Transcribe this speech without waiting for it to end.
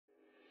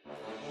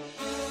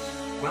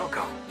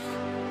Welcome.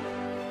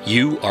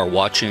 You are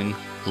watching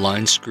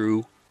Line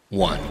Screw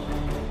 1.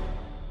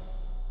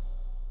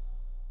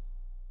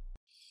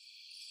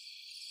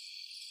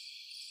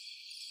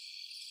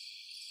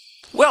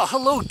 Well,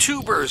 hello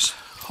tubers.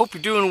 Hope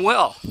you're doing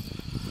well.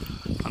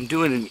 I'm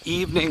doing an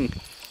evening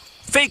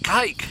fake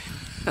hike.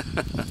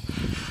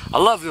 I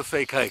love the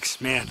fake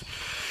hikes, man.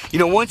 You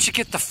know, once you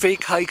get the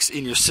fake hikes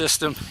in your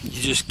system,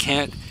 you just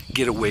can't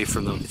get away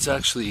from them. It's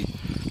actually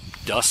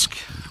dusk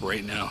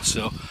right now,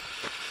 so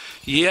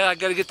yeah, I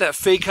gotta get that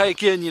fake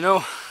hike in, you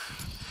know.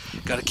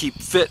 Gotta keep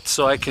fit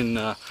so I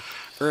can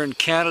earn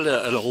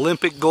Canada an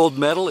Olympic gold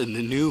medal in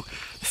the new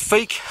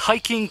fake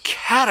hiking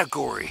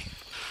category.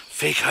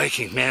 Fake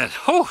hiking, man.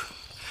 Oh,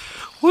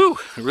 woo,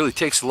 it really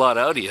takes a lot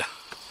out of you.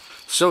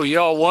 So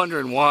y'all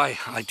wondering why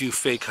I do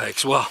fake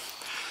hikes? Well,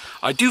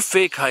 I do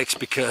fake hikes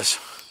because,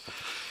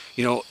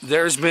 you know,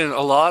 there's been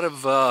a lot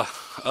of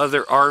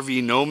other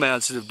RV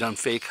nomads that have done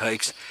fake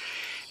hikes,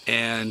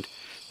 and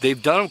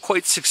they've done them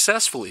quite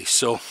successfully.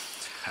 So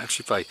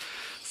actually, if I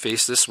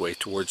face this way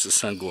towards the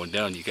sun going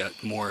down, you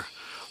got more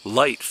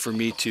light for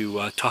me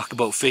to talk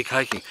about fake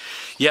hiking.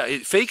 Yeah,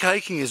 fake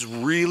hiking is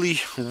really,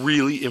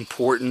 really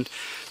important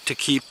to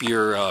keep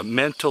your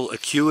mental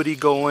acuity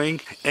going,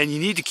 and you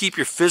need to keep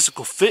your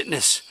physical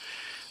fitness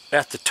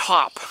at the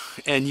top,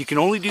 and you can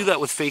only do that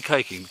with fake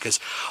hiking, because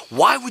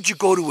why would you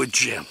go to a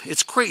gym?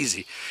 It's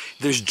crazy.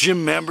 There's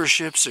gym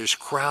memberships, there's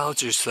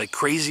crowds, there's like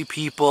crazy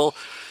people.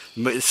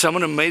 Some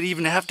of them might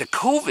even have the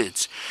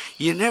COVIDs.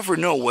 You never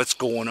know what's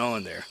going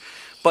on there.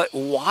 But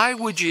why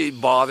would you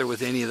bother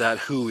with any of that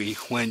hooey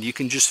when you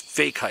can just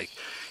fake hike?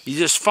 You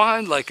just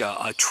find like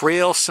a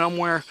trail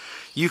somewhere.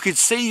 You could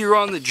say you're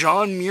on the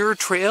John Muir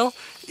Trail,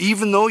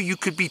 even though you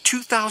could be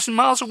 2,000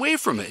 miles away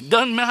from it. It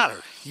doesn't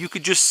matter. You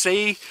could just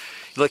say,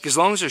 like, as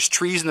long as there's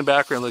trees in the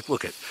background, like,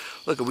 look,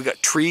 we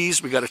got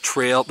trees, we got a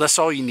trail. That's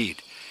all you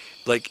need.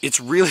 Like, it's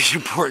really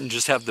important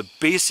just have the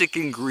basic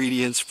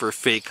ingredients for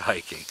fake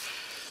hiking.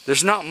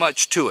 There's not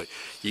much to it.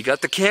 You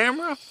got the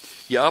camera,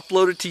 you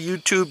upload it to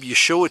YouTube, you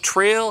show a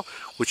trail,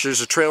 which there's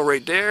a trail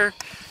right there.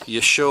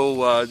 You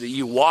show that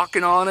you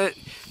walking on it,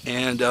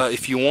 and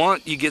if you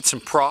want, you get some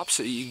props.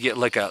 You get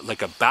like a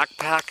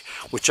backpack,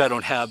 which I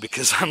don't have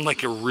because I'm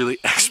like a really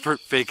expert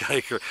fake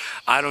hiker.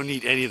 I don't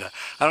need any of that.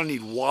 I don't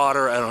need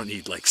water. I don't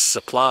need like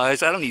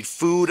supplies. I don't need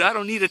food. I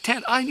don't need a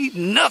tent. I need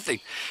nothing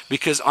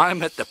because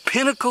I'm at the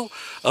pinnacle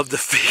of the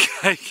fake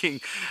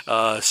hiking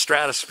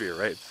stratosphere,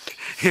 right?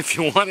 If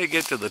you want to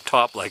get to the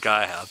top like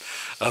I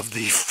have of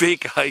the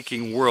fake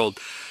hiking world,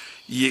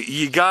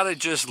 you gotta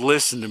just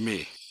listen to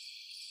me.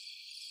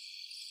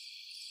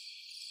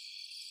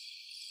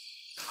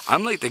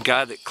 I'm like the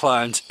guy that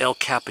climbs El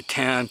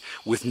Capitan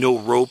with no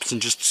ropes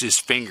and just his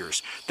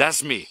fingers.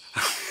 That's me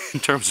in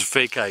terms of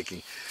fake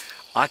hiking.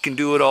 I can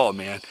do it all,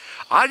 man.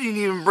 I didn't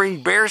even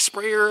bring bear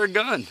spray or a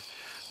gun.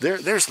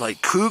 There's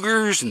like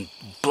cougars and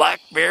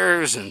black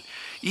bears and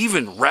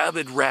even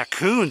rabid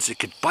raccoons that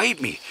could bite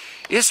me.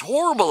 It's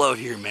horrible out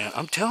here, man.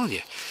 I'm telling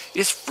you.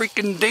 It's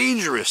freaking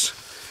dangerous.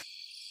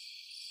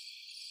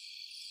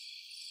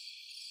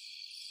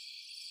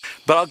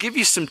 But I'll give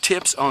you some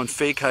tips on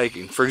fake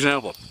hiking. For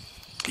example,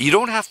 you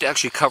don't have to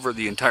actually cover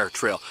the entire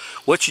trail.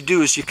 What you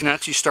do is you can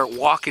actually start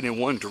walking in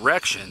one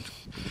direction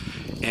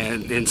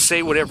and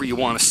say whatever you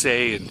want to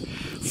say and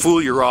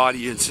fool your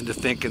audience into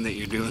thinking that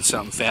you're doing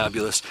something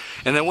fabulous.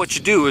 And then what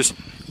you do is,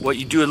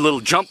 you do a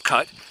little jump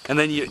cut, and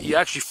then you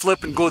actually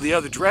flip and go the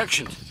other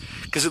direction.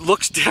 Because it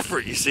looks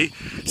different, you see?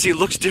 See, it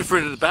looks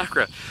different in the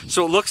background.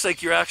 So it looks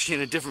like you're actually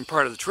in a different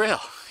part of the trail.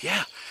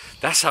 Yeah,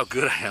 that's how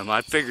good I am.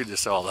 I figured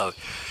this all out.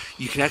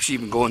 You can actually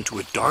even go into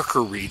a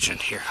darker region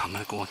here. I'm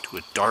going to go into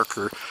a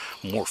darker,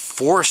 more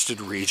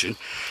forested region,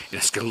 and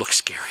it's going to look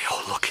scary.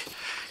 Oh, look.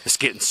 It's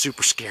getting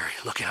super scary.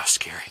 Look at how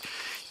scary.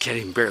 Can't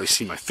even barely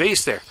see my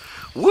face there.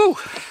 Woo!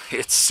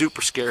 It's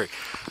super scary.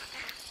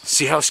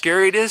 See how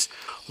scary it is?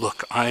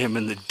 Look, I am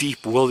in the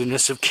deep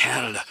wilderness of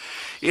Canada.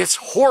 It's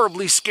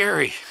horribly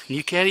scary.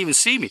 You can't even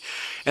see me.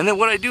 And then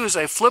what I do is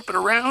I flip it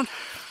around.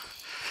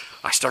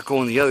 I start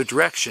going the other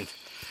direction.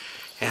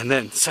 And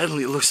then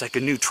suddenly it looks like a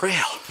new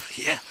trail.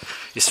 Yeah,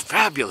 it's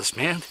fabulous,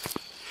 man.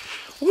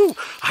 Woo,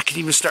 I can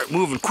even start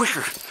moving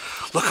quicker.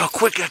 Look how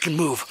quick I can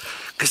move.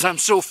 Because I'm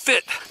so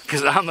fit.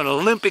 Because I'm an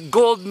Olympic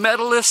gold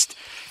medalist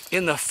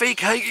in the fake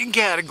hiking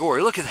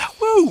category. Look at that.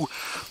 Woo!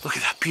 Look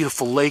at that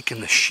beautiful lake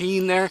and the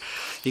sheen there.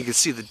 You can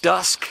see the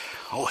dusk.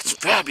 Oh, it's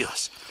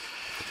fabulous.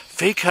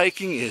 Fake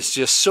hiking is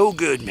just so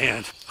good,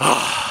 man.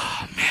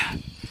 Oh,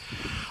 man.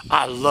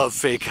 I love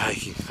fake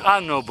hiking. I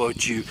don't know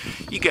about you.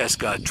 You guys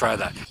gotta try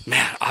that.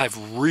 Man,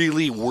 I've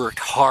really worked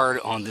hard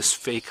on this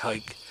fake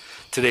hike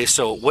today.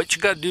 So what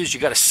you gotta do is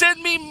you gotta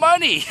send me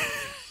money.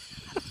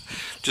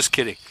 Just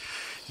kidding.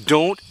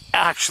 Don't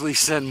actually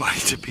send money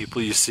to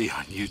people you see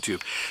on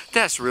YouTube.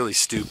 That's really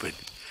stupid.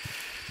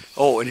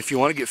 Oh, and if you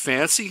want to get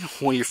fancy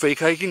when you're fake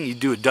hiking, you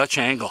do a Dutch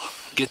angle.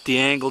 Get the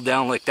angle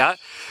down like that.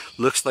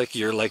 Looks like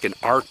you're like an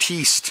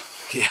artiste.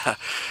 Yeah,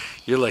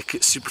 you're like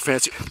super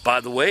fancy. By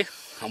the way,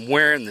 I'm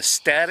wearing the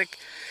Static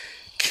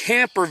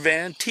Camper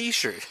Van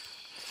t-shirt.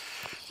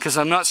 because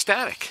I'm not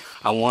static.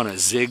 I want to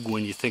zig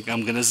when you think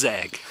I'm gonna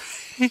zag.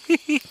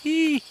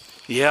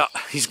 Yeah,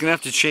 he's gonna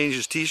have to change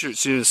his t-shirt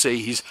soon and say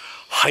he's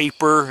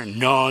hyper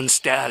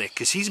non-static,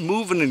 because he's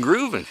moving and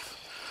grooving.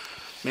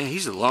 Man,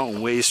 he's a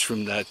long ways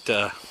from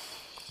that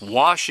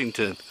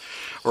Washington,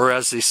 or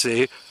as they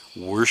say,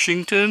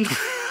 Washington.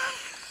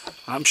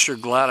 I'm sure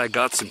glad I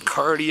got some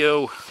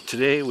cardio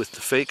today with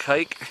the fake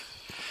hike.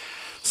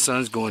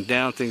 Sun's going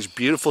down, things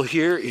beautiful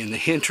here in the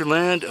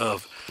hinterland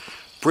of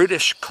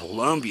British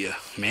Columbia,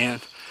 man.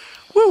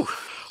 Woo!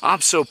 I'm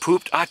so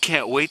pooped, I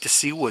can't wait to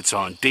see what's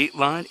on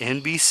Dateline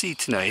NBC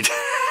tonight.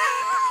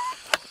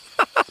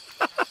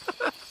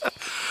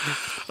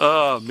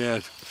 Oh,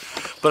 man.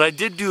 But I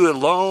did do a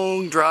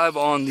long drive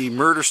on the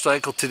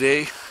motorcycle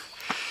today.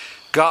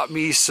 Got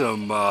me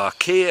some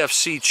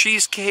KFC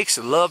cheesecakes.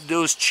 I love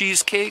those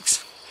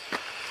cheesecakes.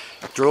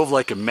 Drove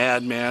like a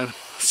madman.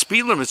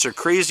 Speed limits are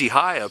crazy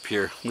high up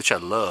here, which I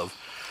love.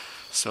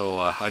 So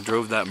I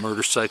drove that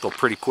motorcycle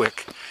pretty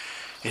quick.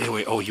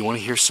 Anyway, oh, you want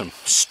to hear some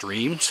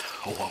streams?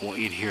 Oh, I want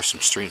you to hear some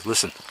streams.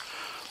 Listen.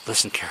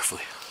 Listen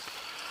carefully.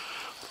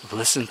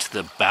 Listen to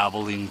the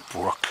babbling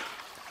brook.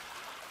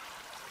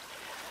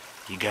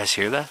 You guys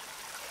hear that?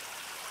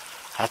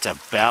 That's a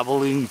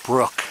babbling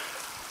brook.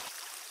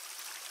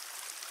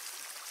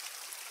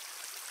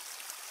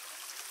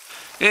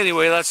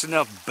 Anyway, that's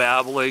enough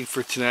babbling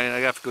for tonight. I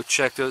have to go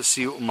check out,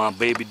 see what my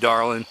baby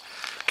darling,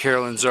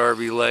 Carolyn's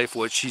RV Life,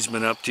 what she's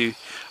been up to.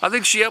 I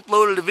think she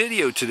uploaded a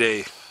video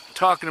today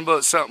talking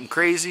about something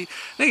crazy.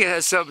 I think it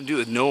has something to do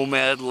with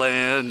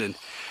Nomadland and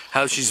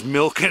how she's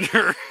milking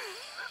her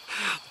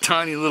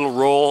tiny little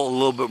roll a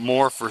little bit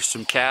more for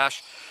some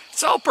cash.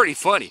 It's all pretty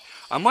funny.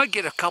 I might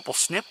get a couple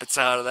snippets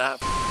out of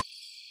that.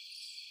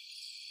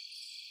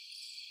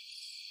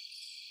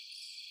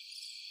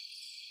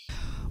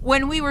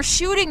 When we were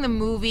shooting the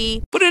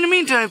movie. But in the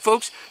meantime,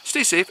 folks,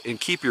 stay safe and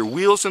keep your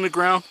wheels on the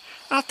ground.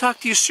 I'll talk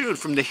to you soon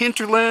from the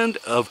hinterland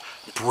of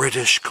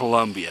British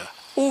Columbia.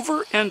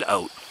 Over and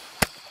out.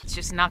 It's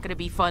just not going to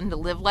be fun to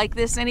live like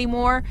this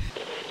anymore.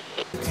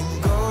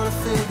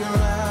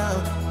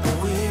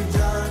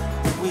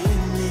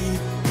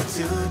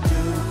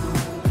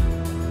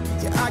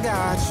 I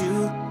got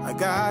you, I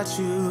got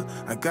you,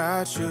 I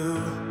got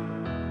you.